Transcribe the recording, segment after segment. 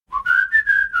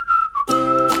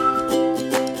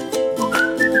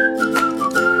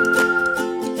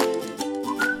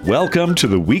Welcome to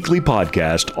the weekly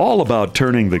podcast all about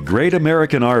turning the great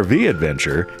American RV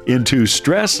adventure into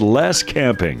stress-less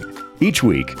camping. Each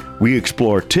week, we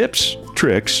explore tips,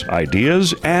 tricks,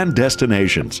 ideas, and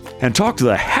destinations, and talk to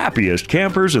the happiest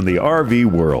campers in the RV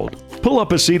world. Pull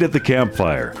up a seat at the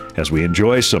campfire as we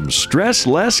enjoy some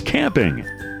stress-less camping.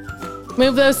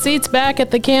 Move those seats back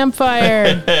at the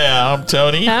campfire. I'm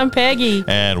Tony. I'm Peggy.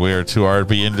 And we're two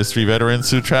RV industry veterans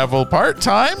who travel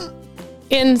part-time.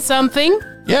 In something.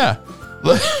 Yeah.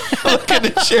 Looking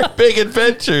to share big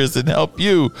adventures and help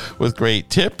you with great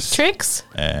tips, Tricks.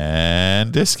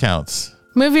 and discounts.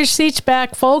 Move your seats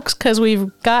back, folks, because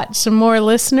we've got some more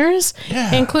listeners,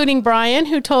 including Brian,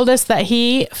 who told us that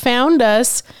he found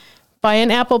us by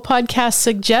an Apple Podcast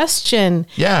suggestion.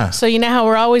 Yeah. So you know how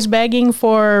we're always begging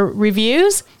for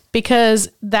reviews? Because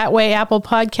that way Apple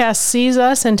Podcast sees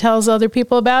us and tells other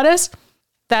people about us.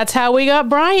 That's how we got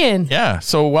Brian. Yeah.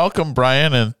 So welcome,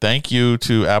 Brian, and thank you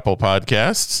to Apple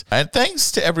Podcasts. And thanks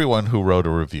to everyone who wrote a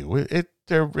review.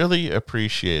 They're really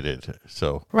appreciated.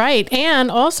 So Right.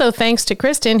 And also thanks to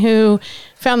Kristen, who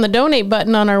found the donate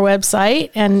button on our website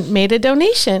and made a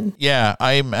donation. yeah,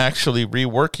 I'm actually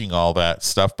reworking all that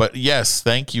stuff. But yes,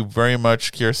 thank you very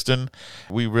much, Kirsten.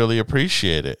 We really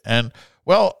appreciate it. And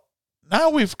well, now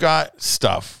we've got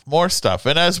more stuff.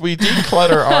 And as we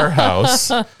declutter our house,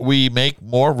 we make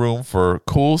more room for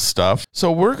cool stuff.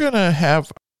 So we're going to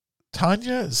have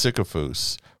Tanya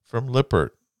Zickafoos from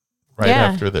Lippert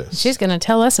after this. She's going to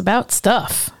tell us about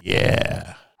stuff.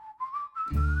 Yeah.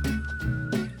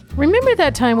 Remember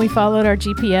that time we followed our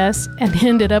GPS and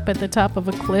ended up at the top of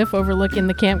a cliff overlooking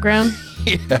the campground?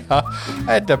 Yeah, I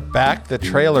had to back the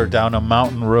trailer down a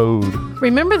mountain road.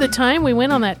 Remember the time we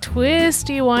went on that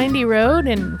twisty, windy road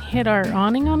and hit our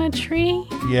awning on a tree?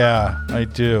 Yeah, I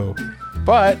do.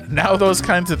 But now those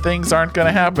kinds of things aren't going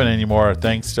to happen anymore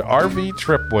thanks to RV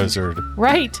Trip Wizard.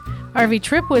 Right. RV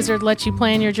Trip Wizard lets you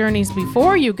plan your journeys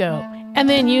before you go and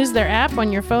then use their app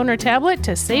on your phone or tablet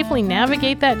to safely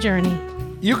navigate that journey.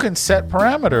 You can set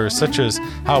parameters such as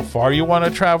how far you want to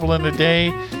travel in a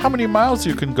day, how many miles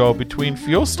you can go between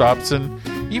fuel stops, and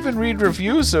even read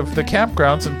reviews of the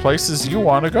campgrounds and places you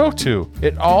want to go to.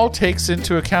 It all takes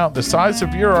into account the size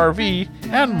of your RV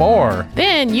and more.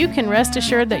 Then you can rest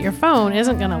assured that your phone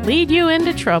isn't going to lead you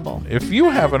into trouble. If you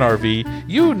have an RV,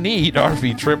 you need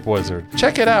RV Trip Wizard.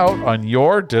 Check it out on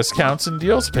your discounts and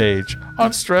deals page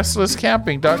on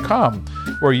stresslesscamping.com,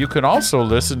 where you can also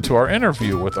listen to our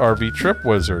interview with RV Trip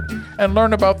Wizard and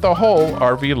learn about the whole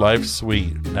RV life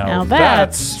suite. Now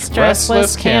that's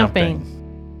stressless camping.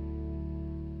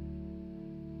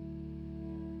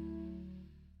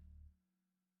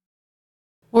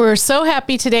 We're so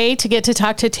happy today to get to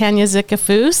talk to Tanya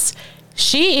Zickafoos.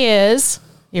 She is,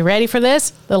 you ready for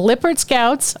this? The Lippert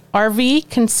Scouts RV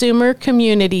Consumer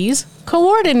Communities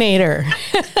Coordinator.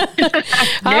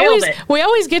 We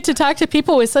always get to talk to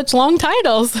people with such long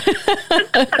titles.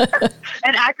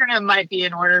 An acronym might be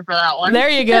in order for that one. There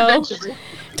you go.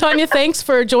 Tanya, thanks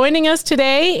for joining us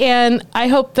today. And I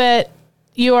hope that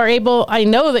I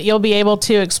know that you'll be able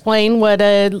to explain what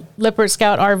a Lippert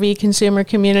Scout RV Consumer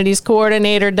Communities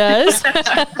Coordinator does.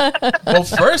 Well,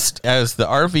 first, as the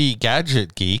RV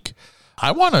gadget geek,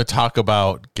 I want to talk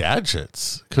about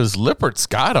gadgets because Lippert's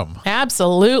got them.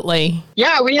 Absolutely.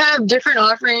 Yeah, we have different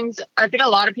offerings. I think a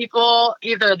lot of people,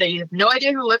 either they have no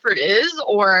idea who Lippert is,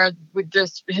 or we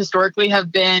just historically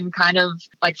have been kind of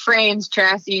like frames,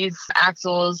 chassis,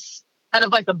 axles, kind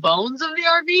of like the bones of the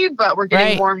RV, but we're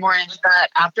getting more and more into that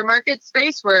aftermarket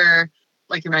space where,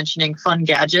 like you're mentioning, fun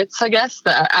gadgets, I guess, the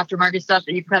aftermarket stuff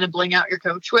that you can kind of bling out your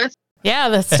coach with. Yeah,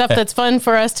 the stuff that's fun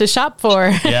for us to shop for.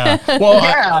 Yeah. Well,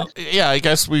 I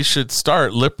guess we should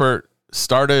start. Lippert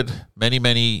started many,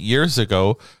 many years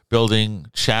ago building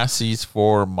chassis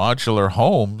for modular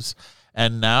homes.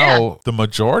 And now the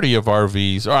majority of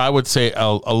RVs, or I would say a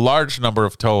large number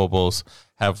of towables,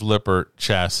 have Lippert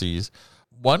chassis.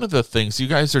 One of the things, you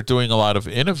guys are doing a lot of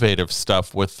innovative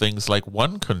stuff with things like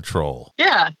One Control.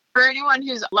 Yeah. For anyone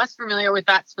who's less familiar with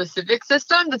that specific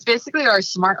system, that's basically our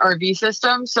smart RV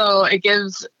system. So it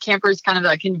gives campers kind of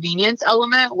a convenience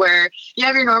element where you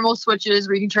have your normal switches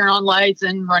where you can turn on lights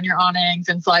and run your awnings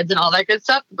and slides and all that good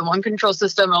stuff. The One Control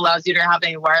system allows you to have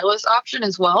a wireless option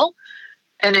as well.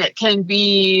 And it can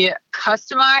be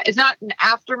customized. It's not an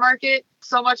aftermarket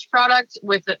so much product,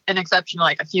 with an exception of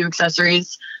like a few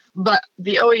accessories. But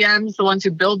the OEMs, the ones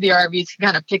who build the RVs, can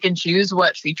kind of pick and choose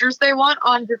what features they want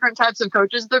on different types of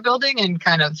coaches they're building and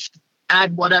kind of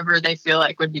add whatever they feel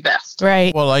like would be best.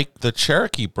 Right. Well, like the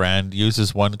Cherokee brand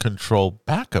uses One Control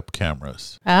backup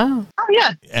cameras. Oh,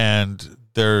 yeah. And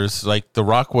there's like the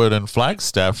Rockwood and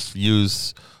Flagstaff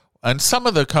use And some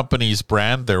of the companies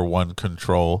brand their One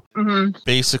Control.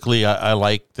 Basically, I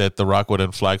like that the Rockwood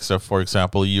and Flagstaff, for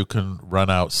example, you can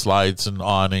run out slides and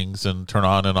awnings and turn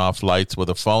on and off lights with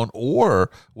a phone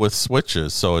or with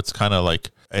switches. So it's kind of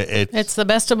like it's the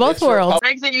best of both worlds.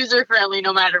 Makes it user friendly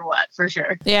no matter what, for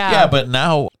sure. Yeah, but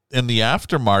now in the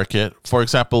aftermarket, for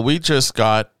example, we just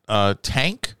got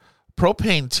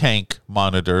propane tank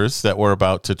monitors that we're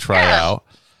about to try out.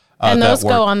 And those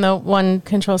go on the One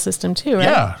Control system too, right?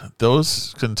 Yeah,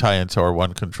 those can tie into our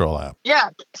One Control app.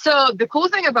 Yeah. So the cool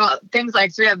thing about things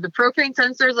like, so we have the propane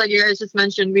sensors, like you guys just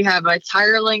mentioned. We have a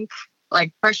tire link,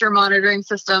 like pressure monitoring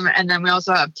system, and then we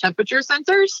also have temperature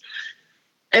sensors.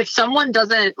 If someone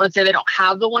doesn't, let's say they don't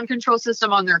have the One Control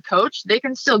system on their coach, they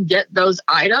can still get those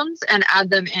items and add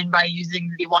them in by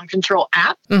using the One Control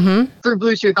app through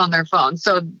Bluetooth on their phone.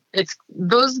 So it's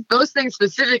those things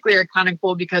specifically are kind of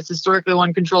cool because historically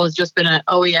One Control has just been an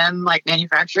OEM, like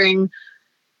manufacturing.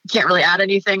 You can't really add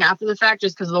anything after the fact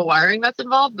just because of the wiring that's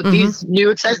involved. But these new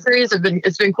accessories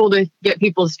it's been cool to get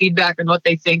people's feedback on what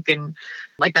they think, and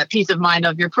like that peace of mind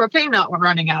of your propane not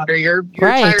running out or your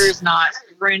tires not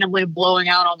randomly blowing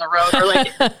out on the road, or like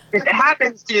if it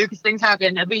happens to, because things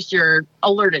happen, at least you're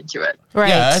alerted to it. Right.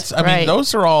 Yeah, I mean,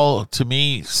 those are all, to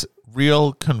me,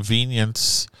 real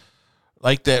convenience,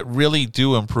 like that really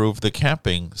do improve the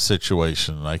camping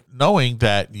situation. Like knowing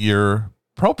that your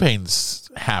propane's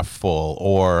half full,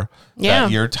 or that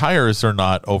your tires are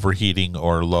not overheating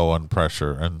or low on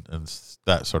pressure, and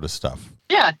that sort of stuff.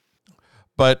 Yeah.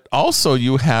 But also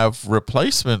you have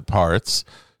replacement parts.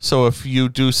 So if you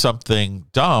do something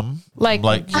dumb, like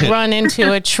run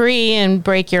into a tree and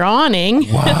break your awning.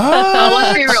 What?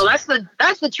 Let's be real.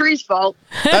 That's the tree's fault.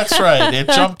 That's right. It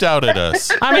jumped out at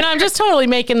us. I mean, I'm just totally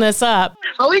making this up.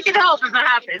 But we can help if it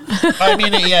happens. I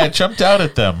mean, it jumped out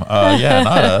at them.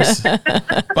 Not us.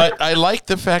 But I like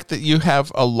the fact that you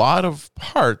have a lot of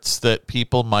parts that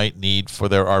people might need for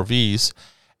their RVs.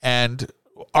 And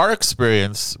our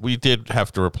experience, we did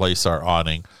have to replace our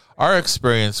awning. Our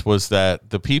experience was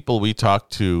that the people we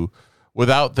talked to,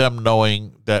 without them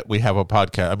knowing that we have a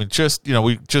podcast, I mean,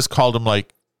 we just called them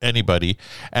like anybody,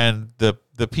 and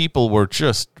the people were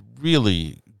just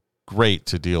really great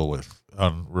to deal with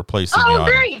on replacing the awning.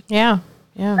 Great. Yeah.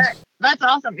 That's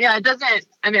awesome. Yeah, it doesn't,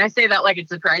 I mean, I say that like it's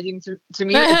surprising to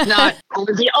me. It's not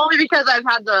only because I've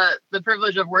had the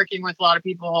privilege of working with a lot of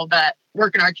people that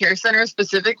work in our care center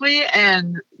specifically,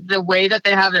 and the way that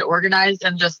they have it organized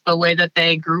and just the way that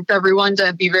they group everyone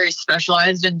to be very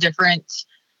specialized in different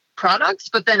products,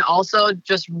 but then also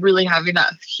just really having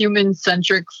that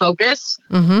human-centric focus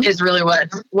is really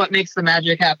what makes the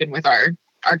magic happen with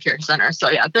our care center. So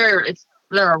yeah, they're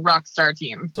a rock star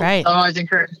team. Right. So I'm always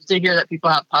encouraged to hear that people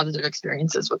have positive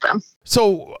experiences with them.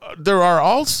 So there are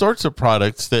all sorts of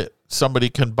products that somebody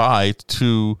can buy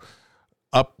to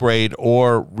upgrade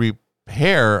or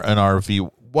repair an RV.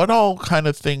 What all kind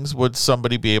of things would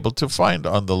somebody be able to find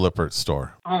on the Lippert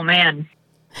store? Oh, man.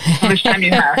 How much time do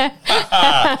you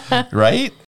have?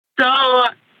 Right? So,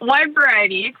 wide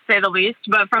variety, to say the least,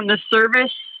 but from the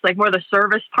service, like more the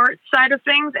service parts side of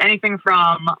things, anything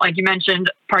from, like you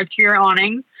mentioned, parts for your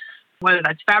awning, whether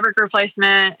that's fabric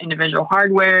replacement, individual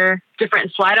hardware,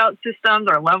 different slide out systems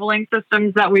or leveling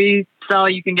systems that we sell.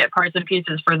 You can get parts and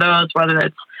pieces for those, whether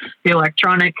it's the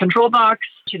electronic control box,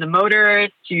 to the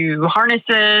motors, to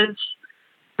harnesses,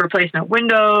 replacement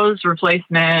windows,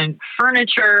 replacement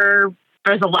furniture.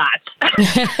 There's a lot.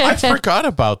 I forgot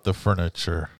about the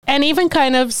furniture. And even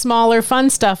kind of smaller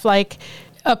fun stuff, like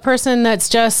a person that's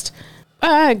just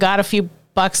got a few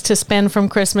bucks to spend from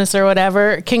Christmas or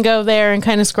whatever can go there and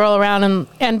kind of scroll around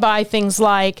and buy things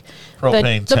like the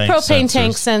propane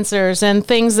tank sensors and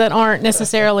things that aren't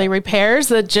necessarily repairs,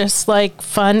 that just like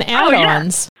fun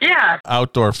add-ons. Yeah.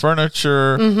 Outdoor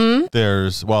furniture.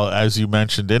 There's, well, as you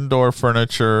mentioned, indoor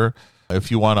furniture.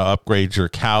 If you want to upgrade your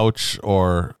couch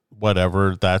or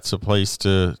whatever, that's a place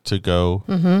to go.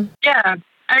 Yeah.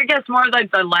 I guess more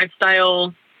like the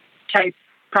lifestyle type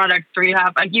products where you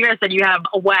have, like you guys said, you have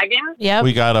a wagon. Yeah.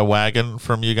 We got a wagon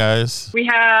from you guys. We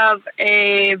have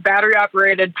a battery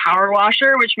operated power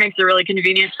washer, which makes it really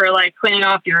convenient for like cleaning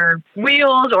off your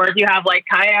wheels, or if you have like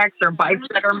kayaks or bikes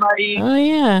that are muddy. Oh,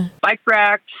 yeah. Bike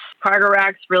racks, cargo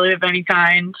racks, really of any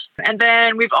kind. And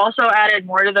then we've also added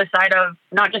more to the side of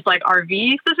not just like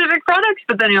RV specific products,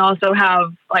 but then you also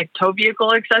have like tow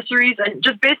vehicle accessories and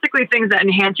just basically things that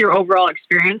enhance your overall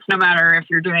experience, no matter if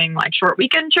you're doing like short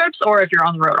weekend trips or if you're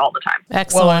on the road all the time.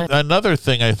 Excellent. Well, another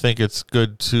thing I think it's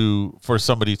good for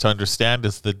somebody to understand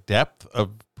is the depth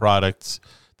of products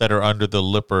that are under the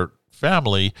Lippert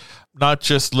family, not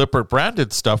just Lippert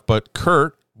branded stuff, but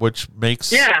Kurt which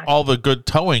makes Yeah. all the good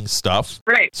towing stuff.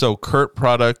 Right. So Kurt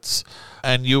products,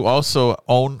 and you also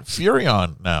own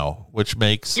Furrion now, which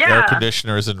makes air Yeah.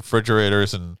 conditioners and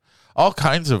refrigerators and all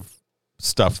kinds of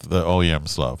stuff the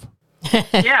OEMs love.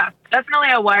 Yeah,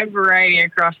 definitely a wide variety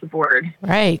across the board.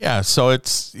 Right. Yeah, so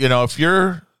it's, you know, if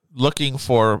you're looking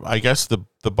for, I guess the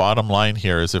bottom line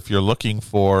here is if you're looking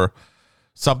for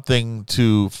something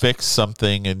to fix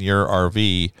something in your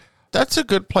RV, that's a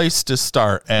good place to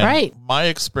start. And Right. my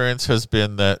experience has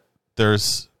been that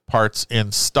there's parts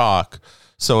in stock.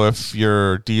 So if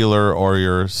your dealer or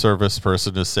your service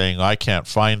person is saying, I can't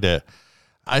find it,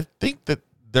 I think that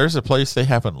there's a place they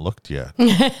haven't looked yet.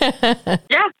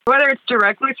 Yeah, whether it's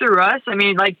directly through us. I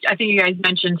mean, like I think you guys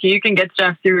mentioned too, you can get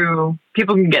stuff through,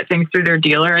 people can get things through their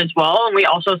dealer as well. And we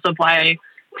also supply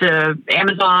to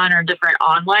Amazon or different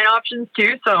online options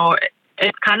too. So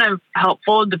it's kind of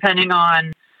helpful depending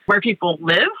on where people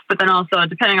live, but then also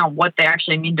depending on what they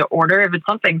actually need to order. If it's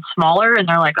something smaller and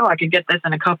they're like, oh, I could get this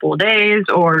in a couple of days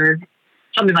or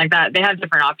something like that, they have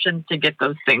different options to get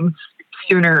those things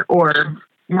sooner or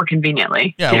more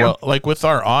conveniently. Yeah, too. well, like with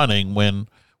our awning, when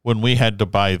we had to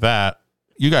buy that,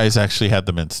 you guys actually had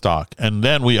them in stock. And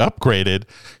then we upgraded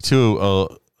to a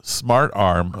Smart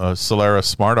Arm, a Solaris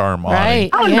Smart Arm awning Right.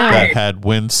 Oh, yeah. nice. that had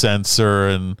wind sensor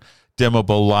and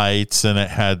dimmable lights, and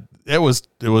it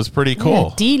was pretty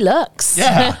cool. Deluxe.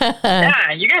 Yeah.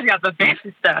 Yeah, you guys got the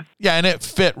fancy stuff. Yeah, and it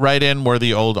fit right in where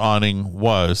the old awning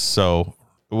was, so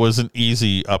it was an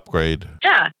easy upgrade.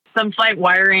 Yeah, some slight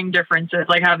wiring differences,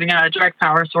 like having a direct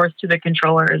power source to the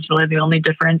controller is really the only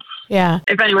difference. Yeah.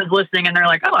 If anyone's listening and they're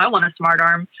like, oh, I want a smart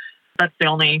arm, that's the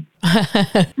only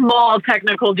small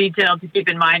technical detail to keep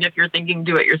in mind if you're thinking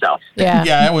do it yourself. Yeah.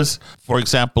 Yeah, it was, for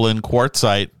example, in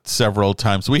Quartzsite several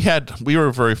times. We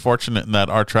were very fortunate in that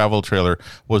our travel trailer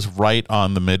was right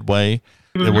on the midway.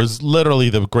 It was literally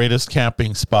the greatest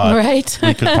camping spot Right.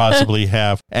 we could possibly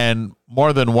have. And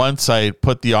more than once I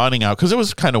put the awning out because it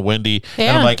was kind of windy. And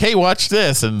Yeah. I'm like, hey, watch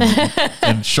this. And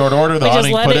in short order, the We just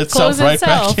awning let put it itself close right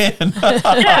itself. back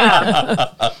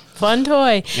in. Fun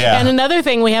toy. Yeah. And another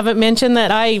thing we haven't mentioned that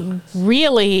I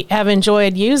really have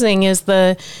enjoyed using is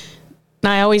and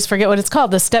I always forget what it's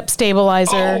called, the step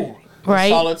stabilizer. Oh, the right?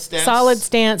 solid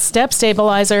stance. Step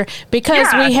stabilizer. Because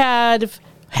Yeah. we had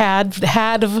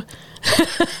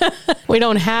we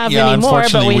don't have Yeah, anymore, but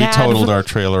unfortunately, we had totaled our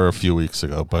trailer a few weeks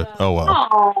ago, but oh well.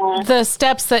 Oh, the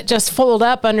steps that just fold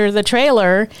up under the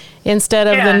trailer instead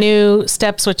of the Yeah. new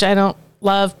steps, which I don't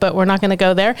love, but we're not going to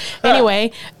go there.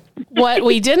 Anyway, what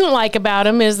we didn't like about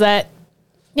them is that,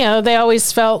 you know, they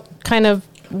always felt kind of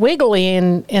wiggly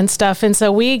and stuff. And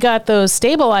so we got those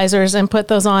stabilizers and put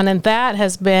those on, and that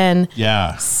has been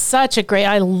Yeah. such a great,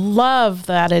 I love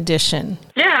that addition.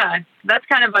 yeah, that's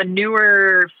kind of a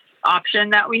newer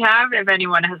option that we have. If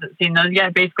anyone hasn't seen those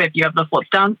yet, basically if you have the flip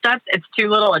down steps, it's two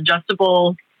little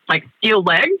adjustable like steel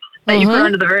legs that you put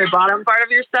onto the very bottom part of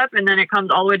your step, and then it comes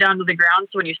all the way down to the ground.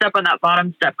 So when you step on that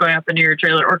bottom step going up into your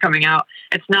trailer or coming out,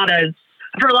 it's not as,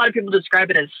 I've heard a lot of people describe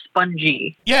it as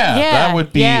spongy. Yeah, Yeah, that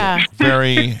would be yeah.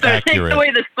 very So it takes accurate.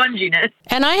 away the sponginess.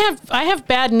 And I have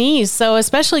bad knees, so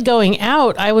especially going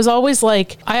out, I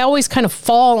always kind of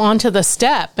fall onto the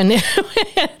step, and and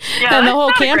the that's whole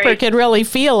not camper great. could really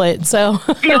feel it. So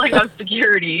Feeling of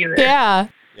security either. yeah,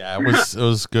 Yeah, it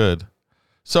was good.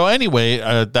 So anyway,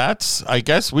 I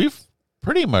guess we've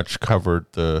pretty much covered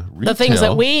the retail. the things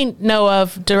that we know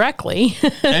of directly.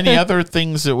 Any other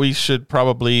things that we should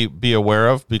probably be aware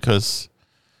of, because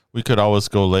we could always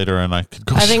go later and I could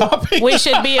go I think shopping. we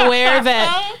should be aware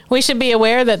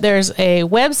that there's a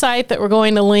website that we're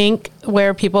going to link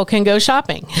where people can go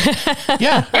shopping.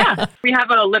 Yeah. Yeah, we have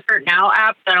a Lippert Now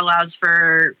app that allows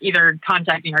for either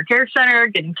contacting our care center,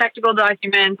 getting technical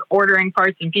documents, ordering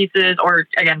parts and pieces, or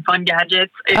again, fun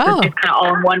gadgets. It's kind of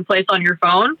all in one place on your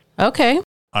phone. Okay,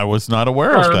 I was not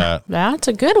aware of that. that's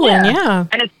a good one. Yeah.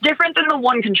 And it's different than the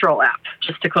One Control app,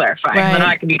 just to clarify. Right. I know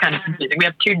it can be kind of confusing. We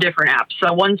have two different apps.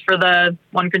 So one's for the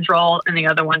One Control, and the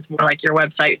other one's more like your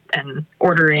website and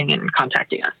ordering and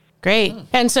contacting us. Great.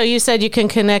 And so you said you can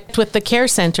connect with the care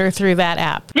center through that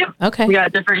app. Yep. Okay. We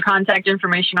got different contact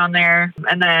information on there.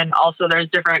 And then also there's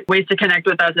different ways to connect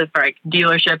with us if like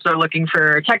dealerships are looking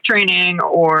for tech training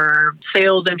or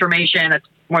sales information. That's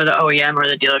more the OEM or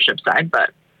the dealership side,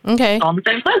 but Okay. it's all in the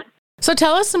same place. So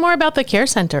tell us some more about the care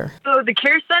center. So the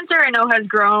care center I know has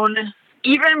grown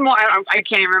even more. I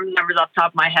can't even remember the numbers off the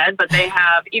top of my head, but they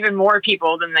have even more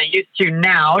people than they used to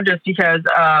now just because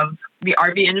of the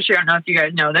RV industry. I don't know if you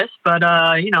guys know this, but,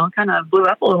 kind of blew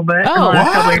up a little bit. in the Oh,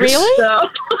 last couple of years. really? So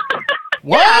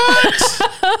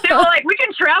What? they were like, we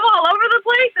can travel all over the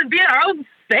place and be in our own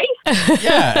space.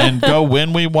 Yeah, and go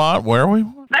when we want, where we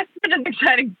want. I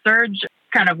exciting surge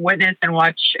kind of witness and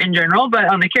watch in general. But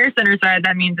on the care center side,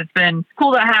 that means it's been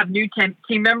cool to have new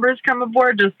team members come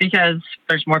aboard just because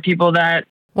there's more people that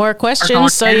more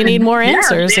questions, so you need more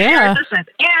answers. Yeah.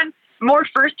 And more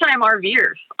first-time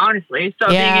RVers, honestly. So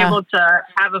being able to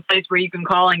have a place where you can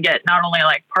call and get not only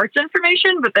like parts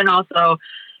information, but then also,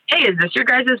 hey, is this your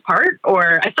guys' part?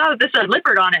 Or I saw that this said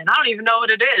Lippert on it, and I don't even know what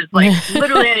it is. Like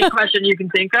literally any question you can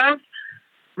think of.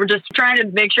 We're just trying to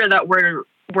make sure that we're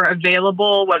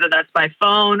available, whether that's by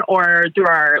phone or through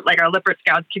our Lippert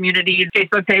Scouts community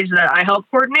Facebook page that I help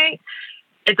coordinate.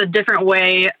 It's a different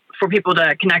way for people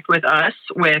to connect with us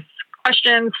with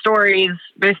questions, stories,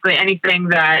 basically anything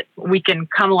that we can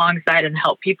come alongside and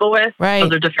help people with. Right.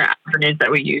 Those are different avenues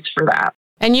that we use for that.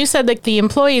 And you said that the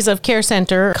employees of Care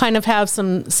Center kind of have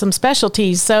some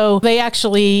specialties. So they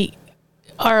actually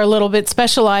are a little bit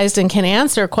specialized and can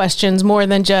answer questions more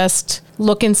than just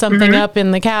looking something up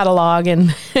in the catalog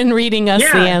and reading us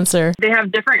the answer. They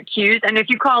have different cues. And if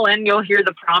you call in, you'll hear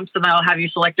the prompts and they'll have you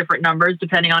select different numbers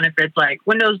depending on if it's like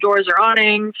windows, doors, or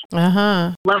awnings,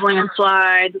 leveling and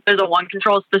slide. There's a one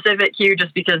control specific cue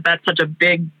just because that's such a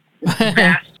big,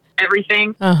 vast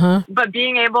everything. But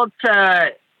being able to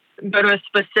go to a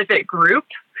specific group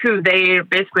who they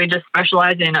basically just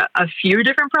specialize in a few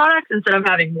different products instead of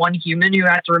having one human who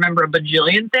has to remember a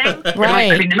bajillion things.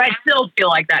 Right. I mean, it might still feel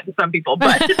like that to some people,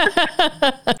 but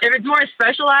if it's more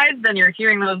specialized, then you're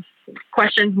hearing those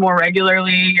questions more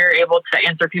regularly. You're able to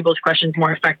answer people's questions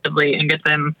more effectively and get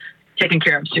them taken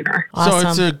care of sooner. Awesome. So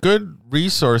it's a good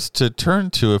resource to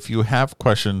turn to if you have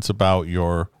questions about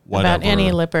your whatever. About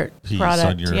any Lippert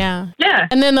product. Yeah.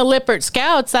 And then the Lippert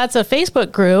Scouts, that's a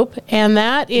Facebook group, and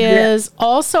that is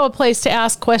also a place to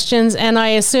ask questions. And I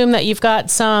assume that you've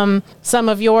got some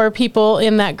of your people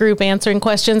in that group answering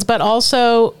questions, but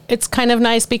also it's kind of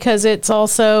nice because it's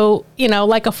also,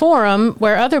 like a forum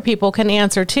where other people can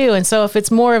answer too. And so if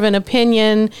it's more of an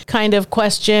opinion kind of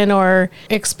question or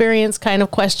experience kind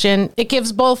of question, it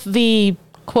gives both the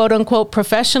quote unquote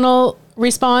professional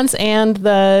response and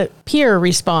the peer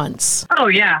response. Oh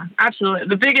yeah,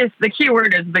 absolutely. The key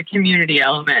word is the community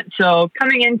element. So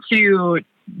coming into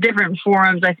different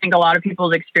forums, I think a lot of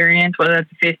people's experience, whether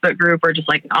it's a Facebook group or just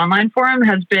like an online forum,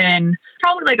 has been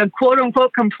probably like a quote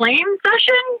unquote complain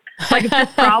session, like it's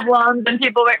just problems and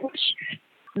people, which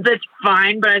that's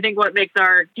fine. But I think what makes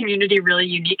our community really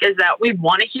unique is that we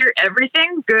want to hear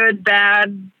everything, good,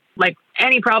 bad, like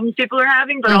any problems people are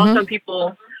having, but also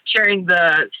people sharing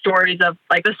the stories of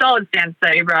like the solid stance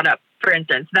that you brought up, for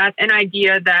instance. That's an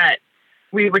idea that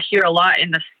we would hear a lot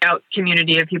in the Scout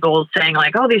community of people saying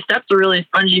like, oh, these steps are really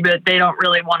spongy, but they don't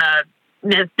really want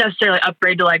to necessarily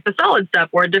upgrade to like the solid step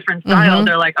or a different style.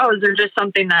 They're like, oh, is there just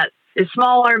something that is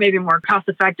smaller, maybe more cost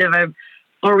effective,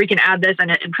 or we can add this and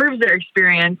it improves their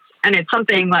experience. And it's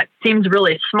something that seems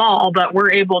really small, but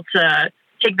we're able to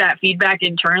take that feedback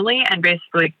internally and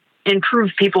basically improve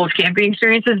people's camping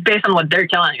experiences based on what they're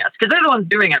telling us, because they're the ones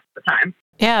doing it at the time.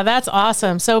 Yeah, that's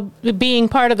awesome. So being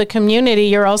part of the community,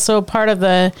 you're also part of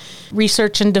the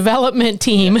research and development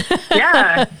team.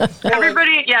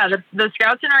 Everybody, the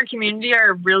Scouts in our community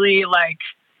are really like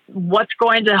what's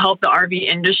going to help the RV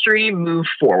industry move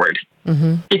forward,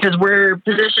 because we're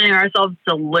positioning ourselves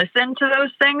to listen to those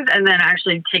things and then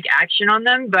actually take action on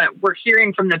them. But we're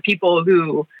hearing from the people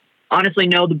who honestly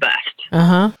know the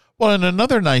best. Well, and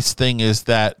another nice thing is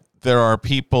that there are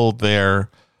people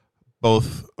there,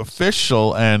 both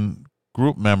official and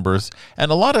group members.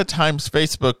 And a lot of times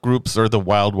Facebook groups are the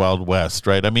wild, wild west,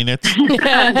 right? I mean, it's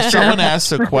if someone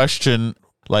asks a question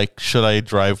like, should I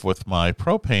drive with my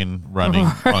propane running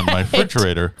on my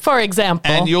refrigerator? For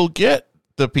example. And you'll get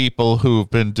the people who've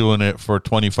been doing it for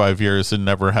 25 years and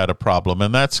never had a problem.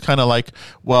 And that's kind of like,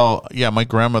 well, yeah, my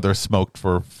grandmother smoked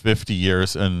for 50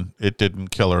 years and it didn't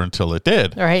kill her until it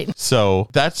did. Right. So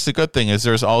that's the good thing is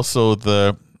there's also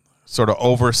the sort of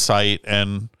oversight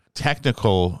and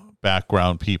technical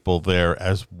background people there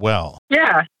as well.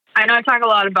 Yeah. I know I talk a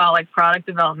lot about like product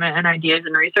development and ideas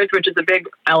and research, which is a big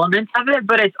element of it,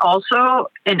 but it's also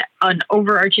an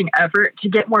overarching effort to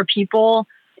get more people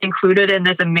included in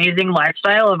this amazing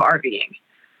lifestyle of RVing.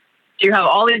 You have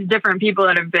all these different people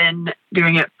that have been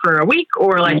doing it for a week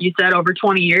or, like you said, over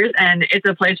 20 years, and it's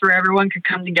a place where everyone could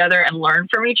come together and learn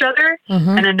from each other.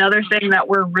 And another thing that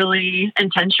we're really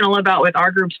intentional about with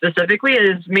our group specifically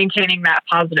is maintaining that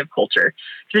positive culture.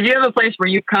 Because if you have a place where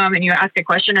you come and you ask a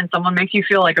question and someone makes you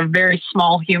feel like a very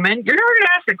small human, you're never going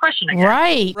to ask a question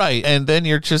again. Right. And then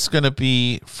you're just going to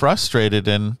be frustrated.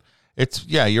 And it's,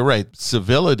 yeah, you're right.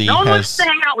 Civility no one wants to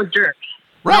hang out with jerks.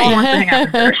 Right. No one wants to hang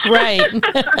out with jerks.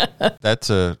 Right. That's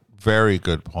a very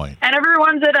good point. And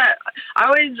everyone's I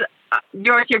always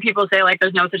you always hear people say, like,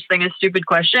 there's no such thing as stupid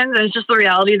questions. And it's just the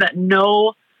reality that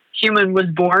no human was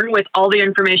born with all the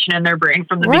information in their brain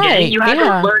from the beginning. You had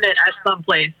to learn it at some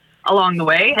place along the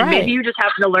way. And maybe you just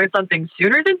happen to learn something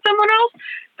sooner than someone else.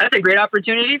 That's a great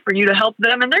opportunity for you to help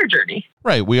them in their journey.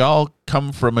 Right. We all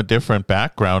come from a different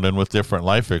background and with different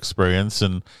life experience.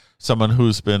 And someone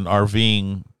who's been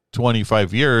RVing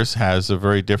 25 years has a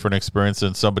very different experience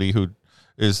than somebody who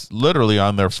is literally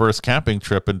on their first camping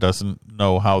trip and doesn't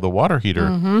know how the water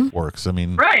heater works. I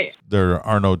mean, there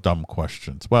are no dumb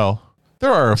questions. Well,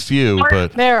 there are a few,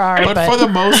 but for the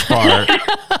most part.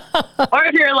 Or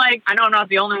if you're like, I know I'm not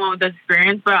the only one with this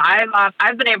experience, but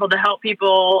I've been able to help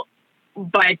people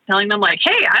by telling them, like,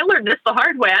 hey, I learned this the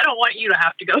hard way. I don't want you to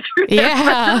have to go through this.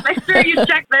 Just make sure you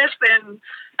check this. And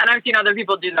I've seen other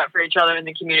people do that for each other in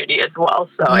the community as well.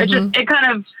 So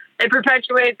it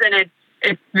perpetuates, and it's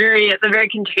a very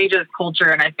contagious culture.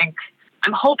 And I think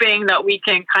I'm hoping that we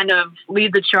can kind of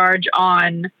lead the charge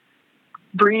on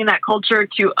bringing that culture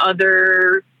to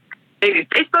other maybe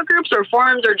Facebook groups or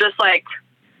forums, or just like,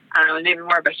 I don't know, maybe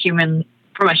more of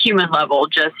from a human level,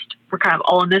 just we're kind of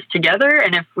all in this together.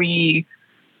 And if we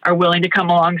are willing to come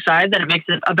alongside, then it makes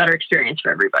it a better experience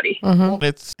for everybody.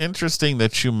 It's interesting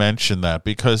that you mentioned that,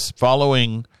 because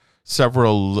following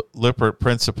several Lippert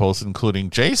principles, including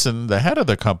Jason, the head of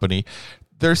the company,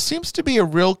 there seems to be a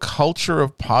real culture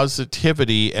of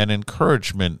positivity and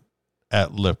encouragement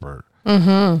at Lippert.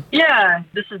 Yeah,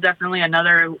 this is definitely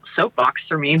another soapbox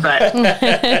for me, but so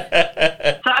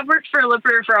I've worked for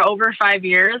Lippert for over 5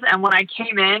 years, and when I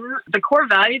came in, the core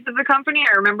values of the company,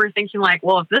 I remember thinking, like,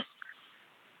 well,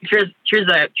 here's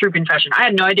a true confession. I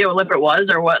had no idea what Lippert was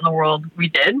or what in the world we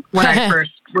did when I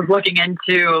first was looking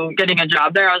into getting a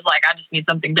job there. I was like, I just need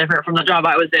something different from the job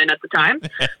I was in at the time.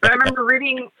 But I remember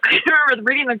reading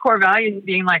the core values and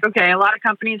being like, okay, a lot of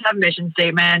companies have mission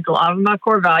statements, a lot of them have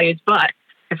core values, but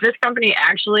if this company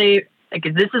actually, like,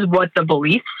 if this is what the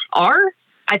beliefs are,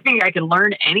 I think I can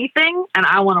learn anything, and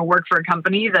I want to work for a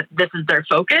company that this is their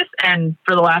focus. And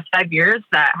for the last 5 years,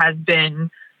 that has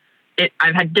been it.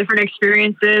 I've had different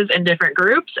experiences in different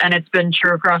groups, and it's been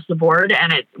true across the board.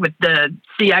 And with the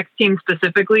CX team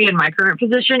specifically in my current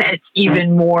position, it's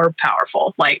even more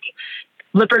powerful. Like,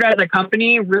 Lippert as a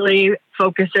company really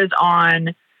focuses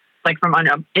on, like, from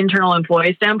an internal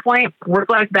employee standpoint,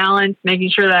 work-life balance, making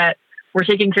sure that we're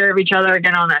taking care of each other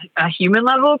again on a human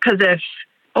level. Because if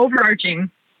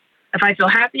I feel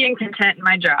happy and content in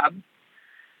my job,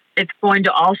 it's going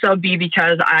to also be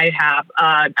because I have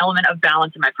an element of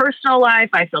balance in my personal life.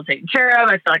 I feel taken care of.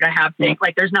 I feel like I have things,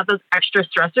 like, there's not those extra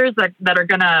stressors that are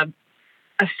going to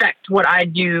affect what I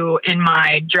do in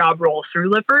my job role through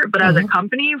Lippert. But as a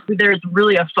company, there's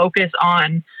really a focus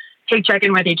on, hey, check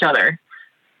in with each other.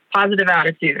 Positive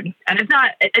attitude. And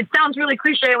it sounds really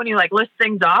cliche when you, like, list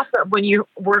things off, but when you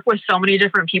work with so many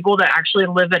different people that actually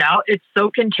live it out, it's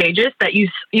so contagious that you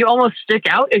almost stick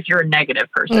out if you're a negative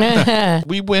person.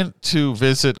 We went to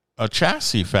visit a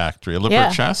chassis factory, a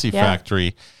Lippert chassis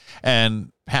factory,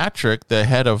 and Patrick, the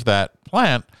head of that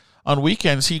plant, on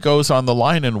weekends he goes on the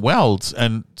line and welds.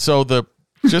 And so the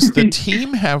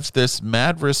team have this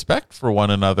mad respect for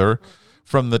one another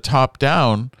from the top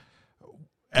down.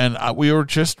 And we were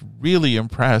just really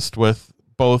impressed with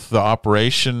both the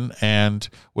operation and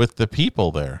with the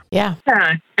people there. Yeah.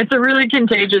 It's a really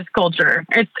contagious culture.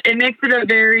 It makes it a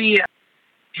very,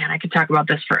 man, I could talk about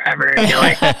this forever. I feel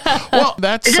like. Well,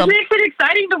 it just makes it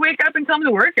exciting to wake up and come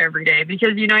to work every day,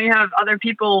 because, you have other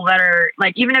people that are,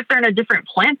 like, even if they're in a different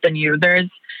plant than you, there's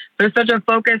such a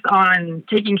focus on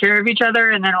taking care of each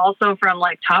other. And then also from,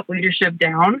 like, top leadership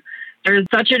down, there's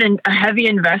such a heavy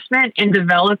investment in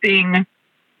developing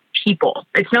people.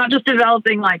 It's not just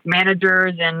developing, like,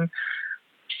 managers and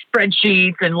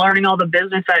spreadsheets and learning all the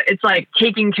business. It's like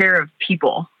taking care of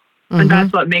people, and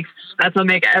that's what makes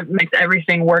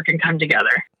everything work and come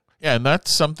together. Yeah, and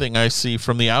that's something I see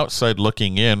from the outside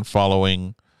looking in,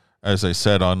 following, as I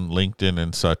said, on LinkedIn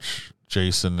and such,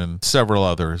 Jason and several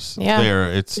others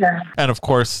there. And of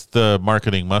course the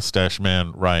marketing mustache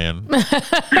man, Ryan.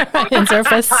 Ryan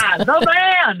Surface. The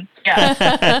man. Yeah.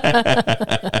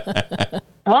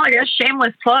 Well, I guess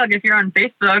shameless plug, if you're on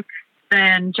Facebook,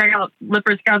 then check out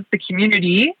Lippert Scouts, the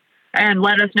community, and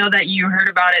let us know that you heard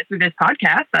about it through this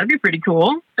podcast. That'd be pretty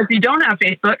cool. If you don't have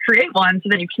Facebook, create one so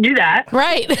that you can do that.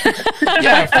 Right.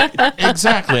 Yeah,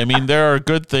 exactly. I mean, there are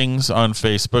good things on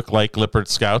Facebook like Lippert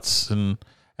Scouts, and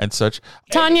and such.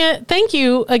 Tanya, thank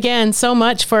you again so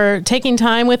much for taking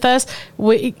time with us.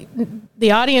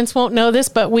 The audience won't know this,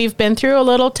 but we've been through a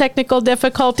little technical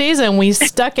difficulties and we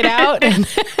stuck it out. And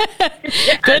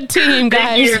good team,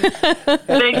 guys.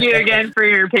 Thank you again for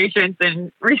your patience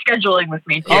and rescheduling with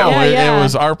me, too. Oh, it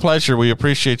was our pleasure. We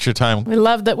appreciate your time. We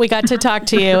love that we got to talk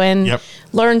to you and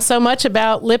learn so much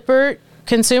about Lippert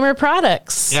consumer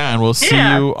products. Yeah, and we'll see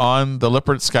you on the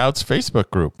Lippert Scouts Facebook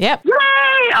group. Yep. Yay!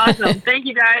 Awesome. Thank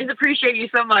you, guys. Appreciate you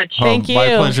so much. Thank you. My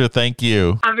pleasure. Thank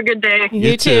you. Have a good day.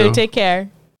 You too. Take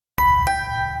care.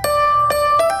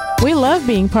 We love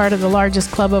being part of the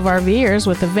largest club of RVers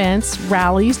with events,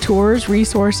 rallies, tours,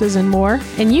 resources, and more.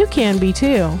 And you can be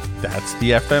too. That's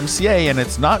the FMCA, and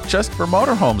it's not just for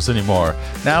motorhomes anymore.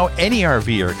 Now any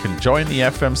RVer can join the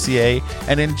FMCA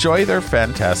and enjoy their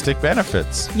fantastic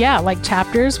benefits. Yeah, like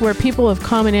chapters where people of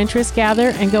common interests gather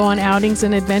and go on outings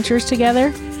and adventures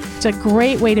together. It's a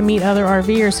great way to meet other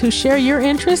RVers who share your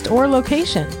interest or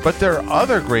location. But there are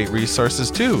other great resources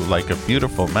too, like a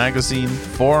beautiful magazine,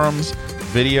 forums,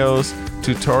 videos,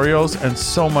 tutorials, and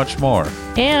so much more.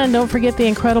 And don't forget the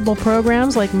incredible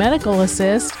programs like Medical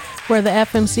Assist, where the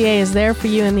FMCA is there for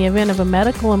you in the event of a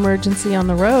medical emergency on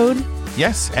the road.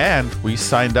 Yes, and we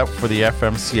signed up for the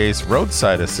FMCA's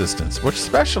roadside assistance, which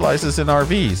specializes in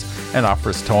RVs and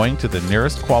offers towing to the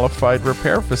nearest qualified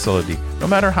repair facility, no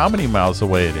matter how many miles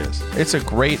away it is. It's a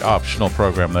great optional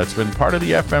program that's been part of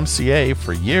the FMCA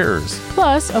for years.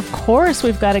 Plus, of course,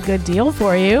 we've got a good deal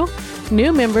for you.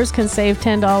 New members can save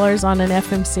 $10 on an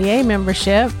FMCA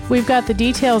membership. We've got the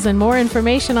details and more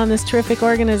information on this terrific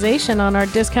organization on our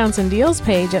discounts and deals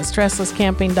page at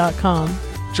stresslesscamping.com.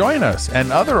 Join us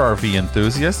and other RV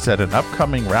enthusiasts at an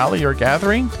upcoming rally or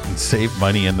gathering and save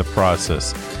money in the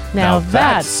process. Now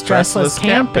that's stressless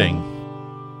camping.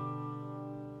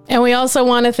 And we also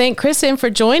want to thank Kristen for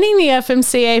joining the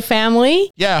FMCA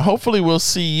family. Yeah, hopefully we'll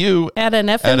see you at an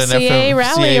FMCA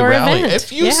rally or event.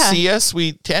 If you see us,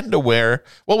 we tend to wear,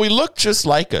 we look just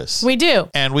like us. We do.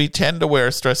 And we tend to wear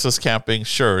Stressless Camping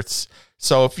shirts.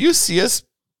 So if you see us,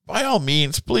 by all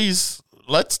means, please,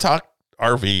 let's talk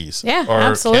RVs. Yeah, or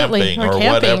absolutely.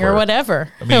 Camping or whatever.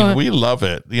 I mean, we love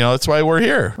it. That's why we're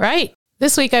here. Right.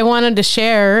 This week I wanted to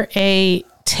share a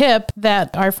tip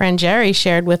that our friend Jerry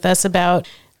shared with us about.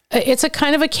 It's a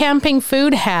kind of a camping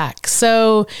food hack.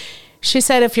 So she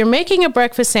said, if you're making a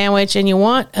breakfast sandwich and you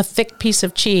want a thick piece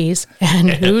of cheese, and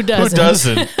who doesn't? Who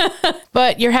doesn't?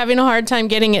 But you're having a hard time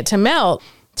getting it to melt,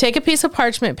 take a piece of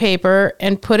parchment paper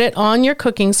and put it on your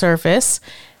cooking surface.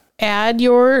 Add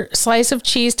your slice of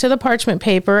cheese to the parchment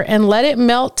paper and let it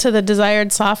melt to the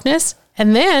desired softness.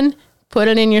 And then put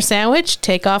it in your sandwich,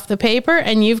 take off the paper,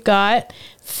 and you've got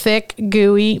thick,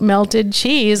 gooey, melted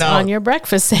cheese on your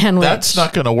breakfast sandwich. That's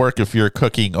not going to work if you're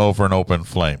cooking over an open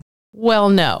flame. Well,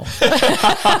 no.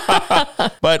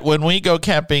 But when we go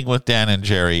camping with Dan and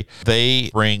Jerry,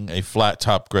 they bring a flat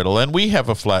top griddle, and we have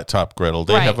a flat top griddle.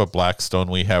 They have a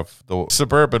Blackstone. We have the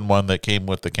Suburban one that came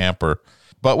with the camper,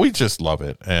 but we just love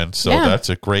it. And so that's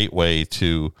a great way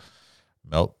to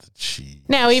melt the cheese.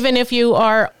 Now, even if you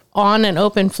are on an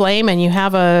open flame and you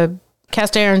have a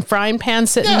cast iron frying pan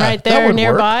sitting right there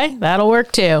nearby, that'll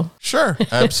work too. Sure,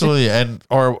 absolutely.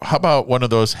 Or how about one of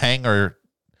those hanger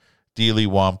dealy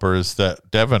wompers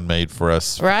that Devin made for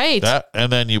us? Right.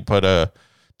 And then you put a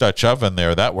Dutch oven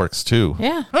there. That works too.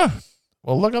 Yeah.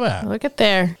 Well, look at that. Look at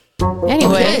there.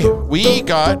 Anyway. Okay, we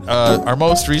got our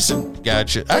most recent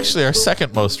gadget, actually our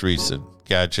second most recent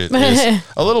gadget is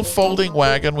a little folding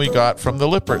wagon we got from the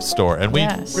Lippert store. And we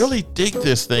really dig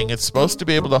this thing. It's supposed to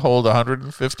be able to hold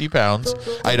 150 pounds.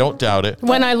 I don't doubt it.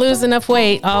 When I lose enough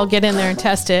weight, I'll get in there and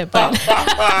test it. But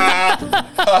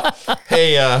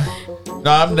hey,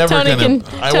 no, I'm never going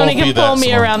to. Tony can pull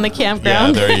me around the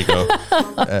campground. Yeah, there you go.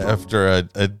 After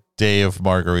a day of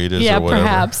margaritas or whatever.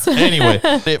 Perhaps. Anyway,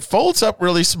 it folds up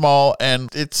really small, and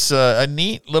it's a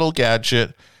neat little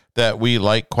gadget that we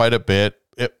like quite a bit.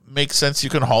 It makes sense. You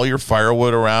can haul your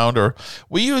firewood around, or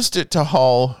we used it to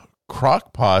haul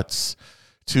crock pots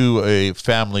to a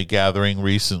family gathering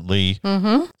recently.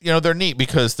 Mm-hmm. They're neat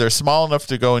because they're small enough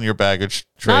to go in your baggage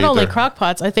tray. Not only crock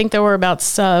pots, I think there were about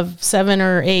 7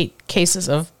 or 8 cases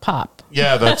of pop.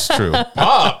 Yeah, that's true.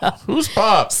 Pop. Who's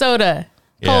pop? Soda,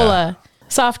 cola,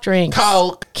 soft drinks,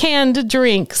 Coke, canned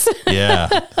drinks. Yeah,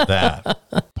 that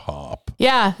pop.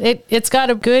 Yeah, it's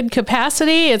got a good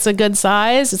capacity. It's a good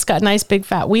size. It's got nice big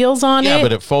fat wheels on it. Yeah,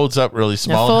 but it folds up really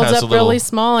small. It folds up really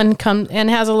small and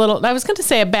has a little. I was going to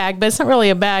say a bag, but it's not really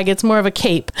a bag. It's more of a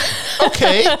cape.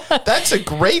 Okay, that's a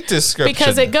great description.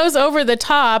 Because it goes over the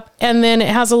top, and then it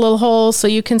has a little hole, so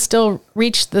you can still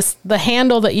reach the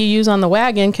handle that you use on the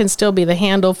wagon can still be the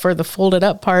handle for the folded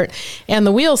up part, and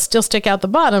the wheels still stick out the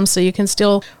bottom, so you can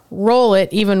still roll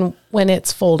it even when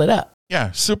it's folded up.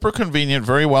 Yeah, super convenient,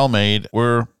 very well made.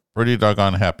 We're pretty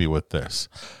doggone happy with this.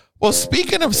 Well,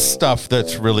 speaking of stuff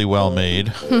that's really well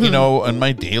made, in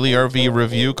my daily RV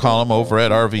review column over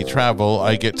at RV Travel,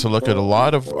 I get to look at a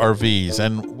lot of RVs.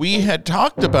 And we had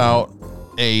talked about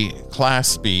a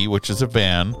Class B, which is a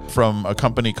van, from a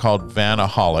company called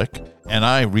Vanaholic. And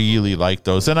I really like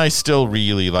those. And I still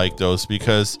really like those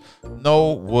because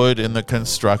no wood in the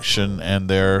construction, and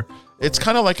it's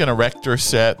kind of like an erector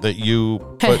set that you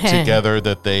put together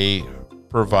that they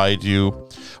provide you.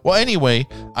 Well, anyway,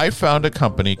 I found a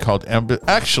company called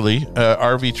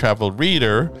RV Travel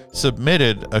Reader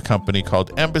submitted a company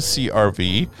called Embassy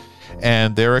RV,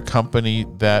 and they're a company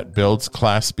that builds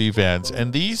Class B vans.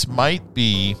 And these might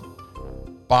be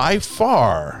by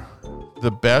far the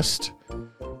best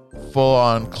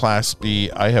full-on Class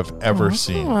B I have ever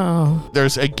seen.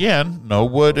 There's, again, no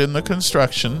wood in the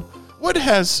construction. Wood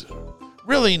has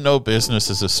really no business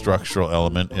as a structural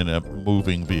element in a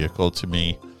moving vehicle to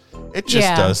me. It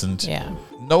just doesn't. Yeah.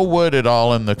 No wood at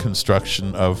all in the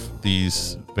construction of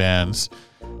these vans.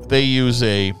 They use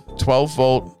a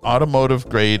 12-volt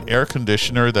automotive-grade air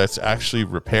conditioner that's actually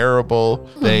repairable.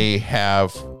 They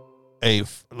have a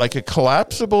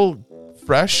collapsible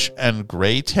fresh and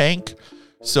gray tank.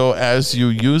 So as you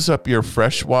use up your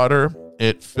fresh water,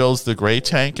 it fills the gray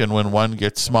tank, and when one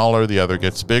gets smaller, the other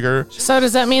gets bigger. So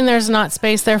does that mean there's not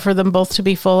space there for them both to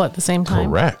be full at the same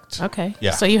time? Correct. Okay. Yeah.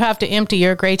 So you have to empty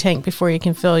your gray tank before you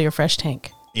can fill your fresh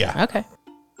tank. Yeah. Okay.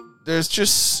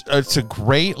 It's a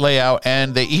great layout,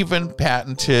 and they even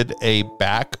patented a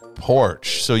back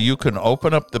porch. So you can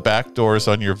open up the back doors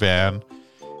on your van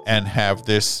and have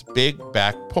this big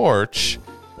back porch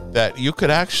that you could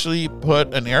actually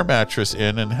put an air mattress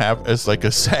in and have as like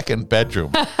a second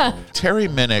bedroom. Terry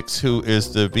Minix, who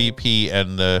is the VP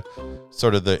and the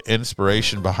sort of the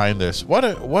inspiration behind this, what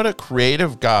a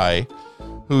creative guy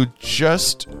who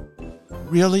just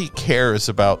really cares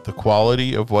about the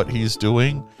quality of what he's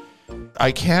doing.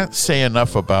 I can't say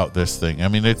enough about this thing. I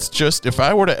mean, it's just, if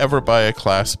I were to ever buy a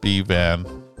Class B van,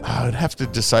 I'd have to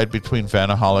decide between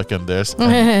Vanaholic and this.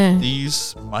 And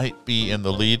these might be in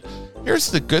the lead.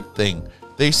 Here's the good thing.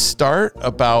 They start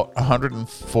about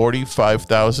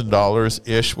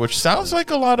 $145,000-ish, which sounds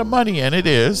like a lot of money, and it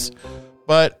is.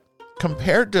 But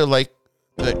compared to like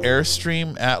the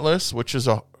Airstream Atlas, which is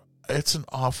it's an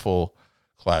awful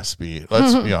Class B,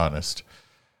 let's be honest.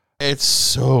 It's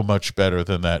so much better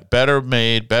than that. Better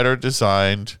made, better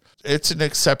designed. It's an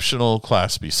exceptional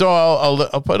Class B. So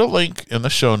I'll put a link in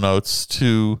the show notes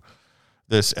to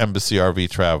this Embassy RV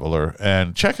Traveler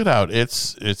and check it out.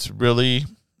 It's really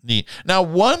neat. Now,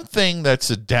 one thing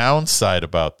that's a downside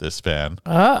about this van,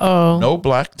 no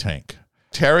black tank.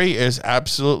 Terry is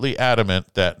absolutely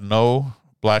adamant that no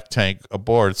black tank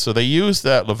aboard. So they use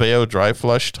that Laveo dry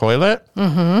flush toilet,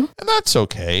 and that's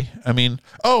okay. I mean,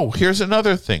 here's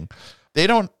another thing. They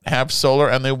don't have solar,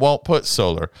 and they won't put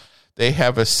solar. They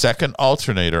have a second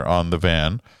alternator on the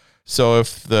van. So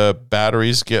if the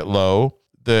batteries get low,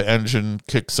 the engine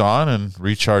kicks on and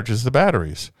recharges the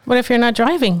batteries. What if you're not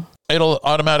driving? It'll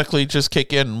automatically just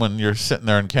kick in when you're sitting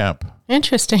there in camp.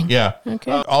 Interesting. Yeah.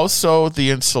 Okay. Also,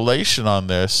 the insulation on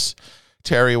this,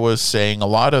 Terry was saying a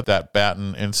lot of that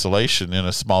batten insulation in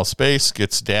a small space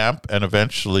gets damp and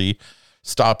eventually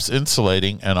stops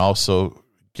insulating and also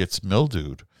gets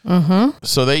mildewed.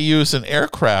 So they use an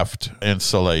aircraft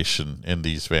insulation in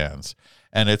these vans.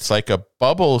 And it's like a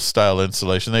bubble style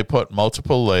insulation. They put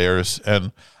multiple layers.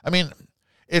 And I mean,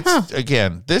 it's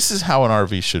again, this is how an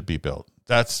RV should be built.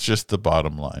 That's just the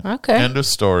bottom line. Okay. End of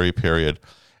story, period.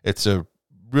 It's a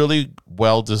really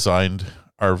well designed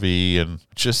RV and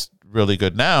just really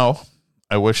good. Now,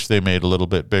 I wish they made a little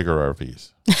bit bigger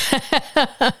RVs.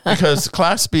 Because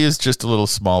Class B is just a little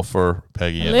small for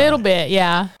Peggy. A little bit,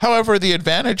 yeah. However, the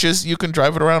advantage is you can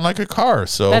drive it around like a car.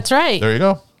 So that's right. There you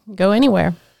go. Go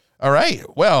anywhere. All right.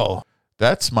 Well,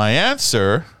 that's my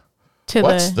answer.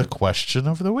 What's the question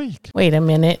of the week? Wait a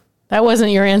minute. That wasn't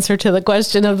your answer to the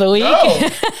question of the week.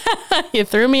 Oh. You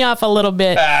threw me off a little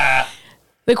bit.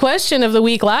 The question of the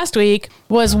week last week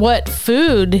was, what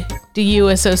food do you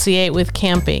associate with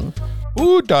camping?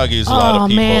 Ooh, doggies, a lot of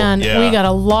people. Oh, man. Yeah. We got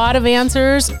a lot of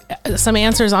answers. Some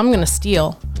answers I'm going to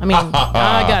steal. I mean,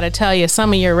 I got to tell you,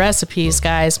 some of your recipes,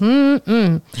 guys. Yes.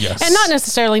 And not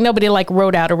necessarily, nobody like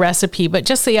wrote out a recipe, but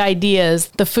just the ideas,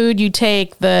 the food you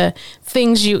take, the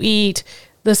things you eat,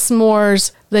 the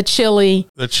s'mores, the chili.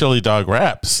 The chili dog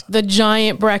wraps. The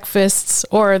giant breakfasts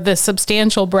or the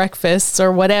substantial breakfasts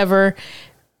or whatever.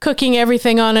 Cooking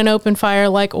everything on an open fire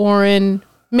like Orrin.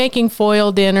 Making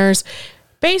foil dinners.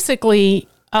 Basically,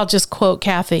 I'll just quote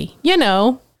Kathy, you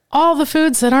know, all the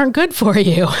foods that aren't good for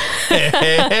you.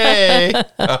 Hey.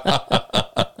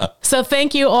 So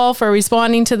thank you all for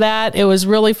responding to that. It was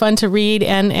really fun to read.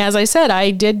 And as I said,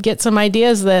 I did get some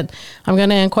ideas that I'm going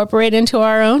to incorporate into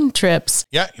our own trips.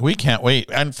 Yeah, we can't wait.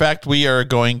 In fact, we are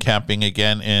going camping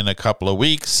again in a couple of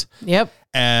weeks. Yep.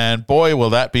 And boy,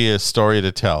 will that be a story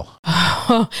to tell.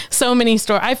 So many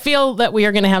stories. I feel that we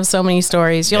are going to have so many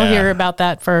stories. You'll hear about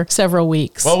that for several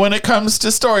weeks. Well, when it comes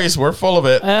to stories, we're full of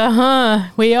it.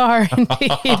 We are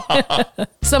indeed.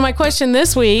 So my question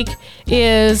this week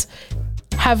is,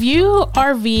 have you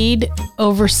RV'd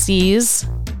overseas?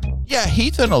 Yeah,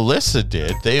 Heath and Alyssa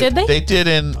did. Did they? They did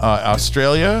in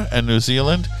Australia and New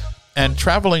Zealand. And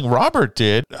Traveling Robert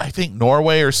did, I think,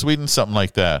 Norway or Sweden, something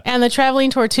like that. And the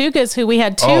Traveling Tortugas, who we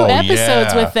had 2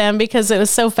 episodes with them because it was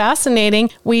so fascinating.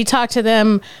 We talked to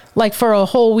them like for a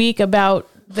whole week about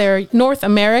their North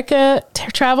America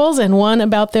travels and one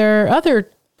about their other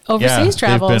overseas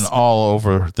travels. They've been all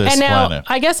over this planet. Now,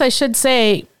 I guess I should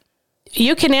say,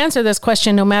 you can answer this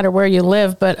question no matter where you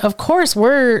live, but of course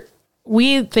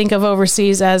we think of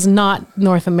overseas as not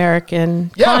North American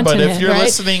continent, but if you're right?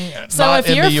 listening, so not if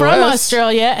in you're the from US,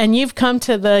 Australia and you've come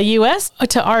to the U.S.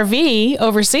 to RV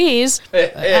overseas,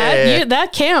 that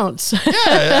counts. Yeah,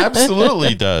 it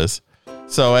absolutely does.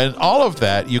 So, and all of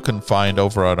that you can find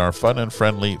over on our Fun and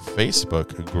Friendly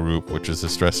Facebook group, which is the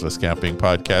Stressless Camping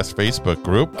Podcast Facebook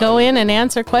group. Go in and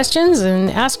answer questions and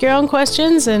ask your own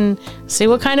questions and see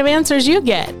what kind of answers you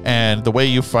get. And the way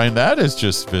you find that is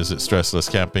just visit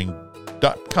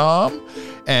stresslesscamping.com,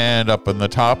 and up in the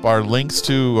top are links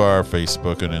to our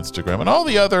Facebook and Instagram and all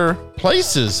the other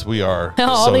places we are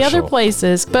all the other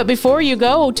places. But before you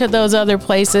go to those other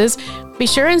places, be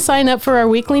sure and sign up for our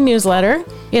weekly newsletter.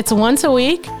 It's once a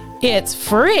week. It's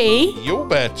free. You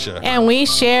betcha. And we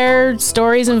share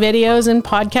stories and videos and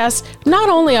podcasts, not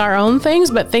only our own things,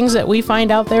 but things that we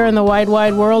find out there in the wide,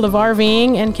 wide world of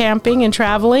RVing and camping and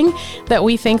traveling that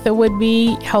we think that would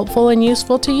be helpful and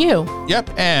useful to you. Yep.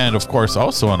 And of course,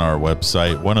 also on our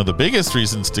website, one of the biggest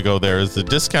reasons to go there is the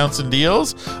discounts and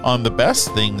deals on the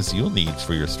best things you'll need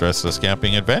for your stressless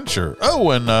camping adventure.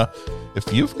 Oh, and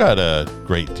if you've got a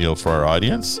great deal for our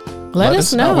audience, let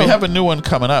us know. We have a new one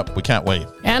coming up. We can't wait.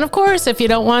 And of course, if you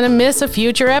don't want to miss a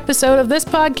future episode of this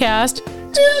podcast,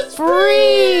 it's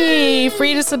free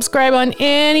to subscribe on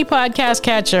any podcast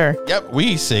catcher. Yep,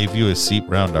 we save you a seat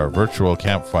round our virtual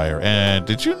campfire. And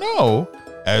did you know,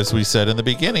 as we said in the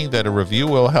beginning, that a review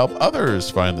will help others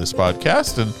find this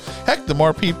podcast? And heck, the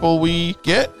more people we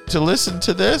get to listen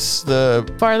to this, the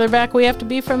farther back we have to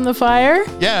be from the fire.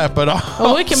 Yeah, but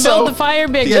also, we can build the fire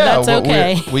bigger. That's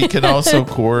okay. We can also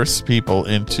coerce people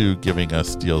into giving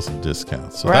us deals and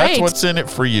discounts. So that's what's in it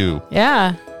for you.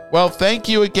 Yeah. Well, thank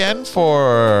you again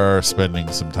for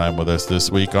spending some time with us this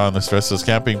week on the Stressless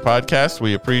Camping Podcast.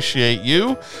 We appreciate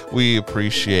you. We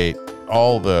appreciate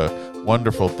all the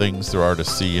wonderful things there are to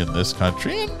see in this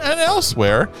country and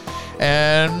elsewhere.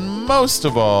 And most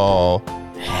of all,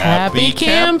 happy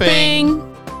camping!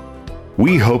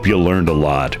 We hope you learned a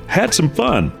lot, had some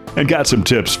fun, and got some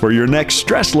tips for your next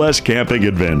stressless camping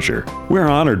adventure. We're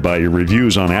honored by your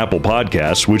reviews on Apple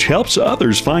Podcasts, which helps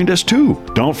others find us too.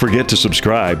 Don't forget to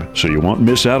subscribe so you won't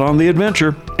miss out on the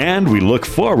adventure. And we look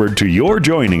forward to your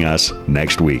joining us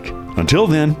next week. Until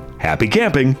then, happy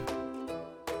camping!